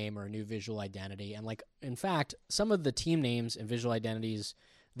team name or a new visual identity. And, like, in fact, some of the team names and visual identities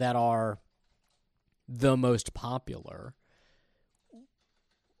that are the most popular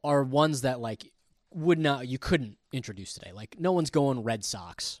are ones that, like, you couldn't introduce today. Like, no one's going Red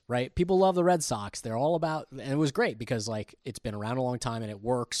Sox, right? People love the Red Sox. They're all about, and it was great because, like, it's been around a long time and it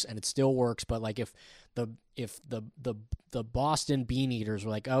works and it still works. But, like, if the Boston Bean Eaters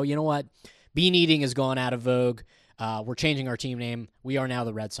were like, oh, you know what, bean eating has gone out of vogue, we're changing our team name, we are now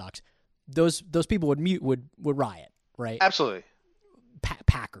the Red Sox, those people would riot, right? Absolutely.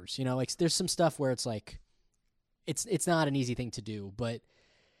 Packers, you know, like, there's some stuff where it's like, it's not an easy thing to do, but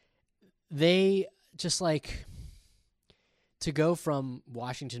they just, like, to go from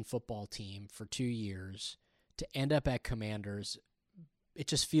Washington football team for 2 years to end up at Commanders, it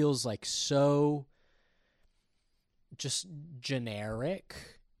just feels like so just generic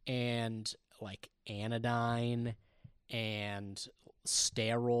and, like, anodyne and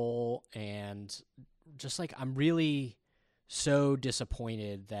sterile, and just, like, I'm really so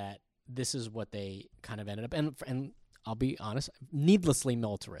disappointed that this is what they kind of ended up, and I'll be honest, needlessly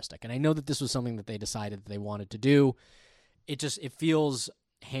militaristic. And I know that this was something that they decided that they wanted to do. It feels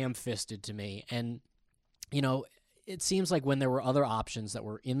ham-fisted to me. And, you know, it seems like when there were other options that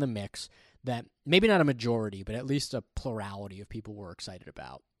were in the mix that maybe not a majority, but at least a plurality of people were excited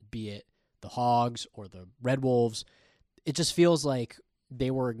about, be it the Hogs or the Red Wolves, it just feels like they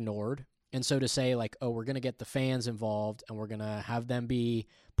were ignored. And so to say, like, oh, we're going to get the fans involved and we're going to have them be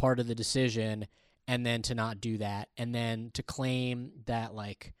part of the decision, and then to not do that, and then to claim that,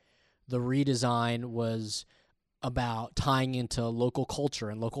 like, the redesign was about tying into local culture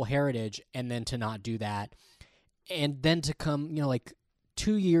and local heritage, and then to not do that, and then to come, you know, like,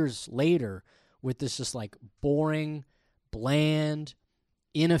 2 years later with this just, like, boring, bland,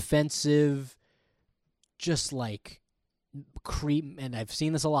 inoffensive, just, like, creep. And I've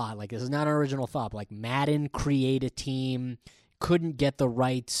seen this a lot. Like, this is not an original thought, but, like, Madden create a team, couldn't get the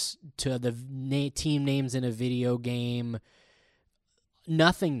rights to the team names in a video game.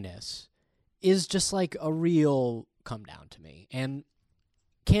 Nothingness is just, like, a real come down to me. And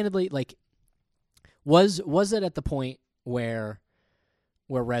candidly, like, was it at the point where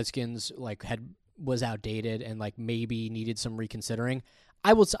Redskins, like, was outdated and, like, maybe needed some reconsidering?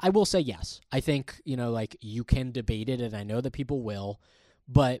 I will say yes. I think, you know, like, you can debate it, and I know that people will,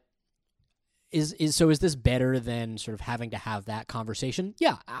 but Is this better than sort of having to have that conversation?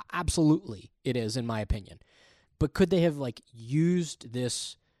 Yeah, absolutely it is, in my opinion. But could they have, like, used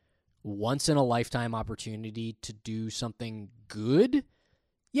this once-in-a-lifetime opportunity to do something good?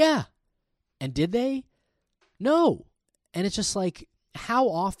 Yeah. And did they? No. And it's just like, how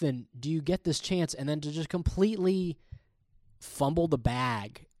often do you get this chance and then to just completely fumble the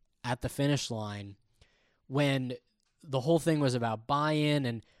bag at the finish line when the whole thing was about buy-in?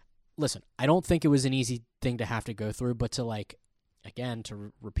 And listen, I don't think it was an easy thing to have to go through, but to, like, again,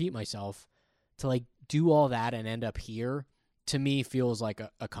 to repeat myself, to, like, do all that and end up here, to me feels like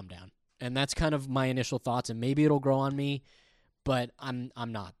a come down. And that's kind of my initial thoughts, and maybe it'll grow on me, but I'm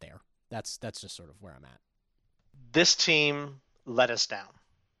not there. That's just sort of where I'm at. This team let us down.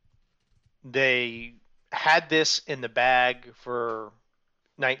 They had this in the bag for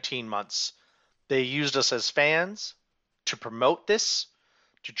 19 months. They used us as fans to promote this,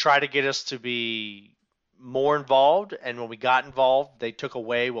 to try to get us to be more involved, and when we got involved, they took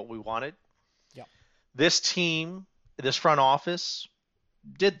away what we wanted. Yep. This team, this front office,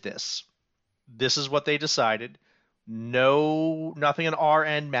 did this. This is what they decided. Nothing on our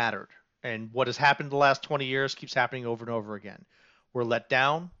end mattered. And what has happened the last 20 years keeps happening over and over again. We're let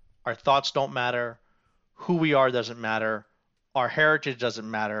down. Our thoughts don't matter. Who we are doesn't matter. Our heritage doesn't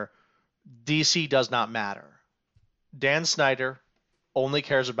matter. DC does not matter. Dan Snyder only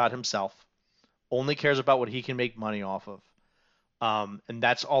cares about himself, only cares about what he can make money off of. And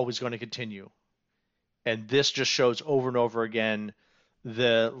that's always going to continue. And this just shows over and over again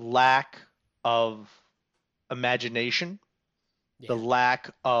the lack of imagination, the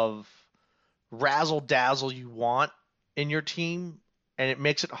lack of razzle-dazzle you want in your team, and it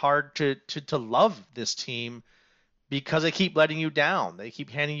makes it hard to love this team because they keep letting you down. They keep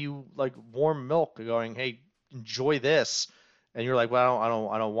handing you, like, warm milk, going, "Hey, enjoy this," and you're like, "Well, I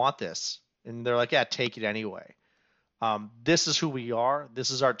don't want this," and they're like, "Yeah, take it anyway." This is who we are. This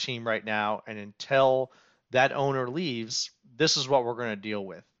is our team right now, and until that owner leaves, this is what we're going to deal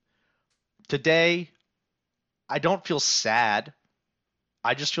with. Today, I don't feel sad.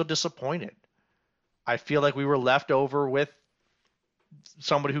 I just feel disappointed. I feel like we were left over with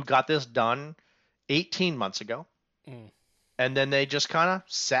somebody who got this done 18 months ago. And then they just kind of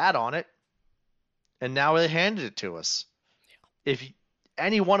sat on it. And now they handed it to us. Yeah. If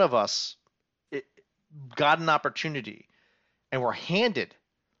any one of us got an opportunity and were handed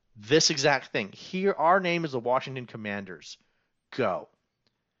this exact thing, here, our name is the Washington Commanders. Go.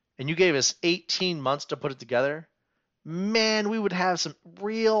 And you gave us 18 months to put it together, man, we would have some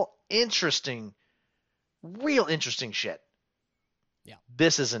real interesting shit. Yeah.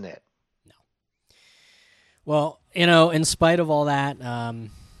 This isn't it. No. Well, in spite of all that,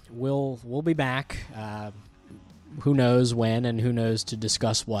 we'll be back. Who knows when and who knows to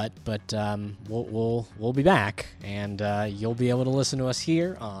discuss what, but we'll be back, and you'll be able to listen to us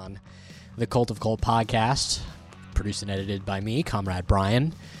here on the Cult of Colt podcast, produced and edited by me, Comrade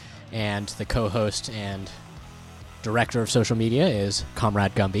Brian, and the co-host and director of social media is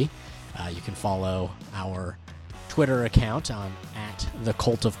Comrade Gumby. You can follow our Twitter account on @the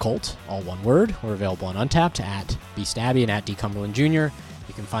Cult of Colt, all one word. We're available on Untapped @BStabby and @DCumberland Jr.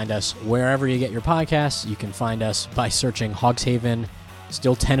 You can find us wherever you get your podcasts. You can find us by searching Hogshaven,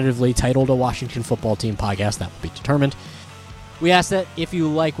 still tentatively titled a Washington Football Team podcast. That will be determined. We ask that if you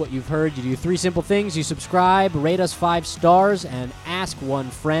like what you've heard, you do 3 simple things. You subscribe, rate us 5 stars, and ask one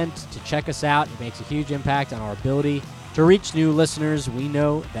friend to check us out. It makes a huge impact on our ability to reach new listeners. We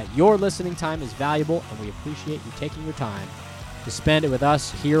know that your listening time is valuable, and we appreciate you taking your time to spend it with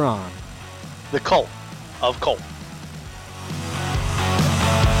us here on The Cult of Colt.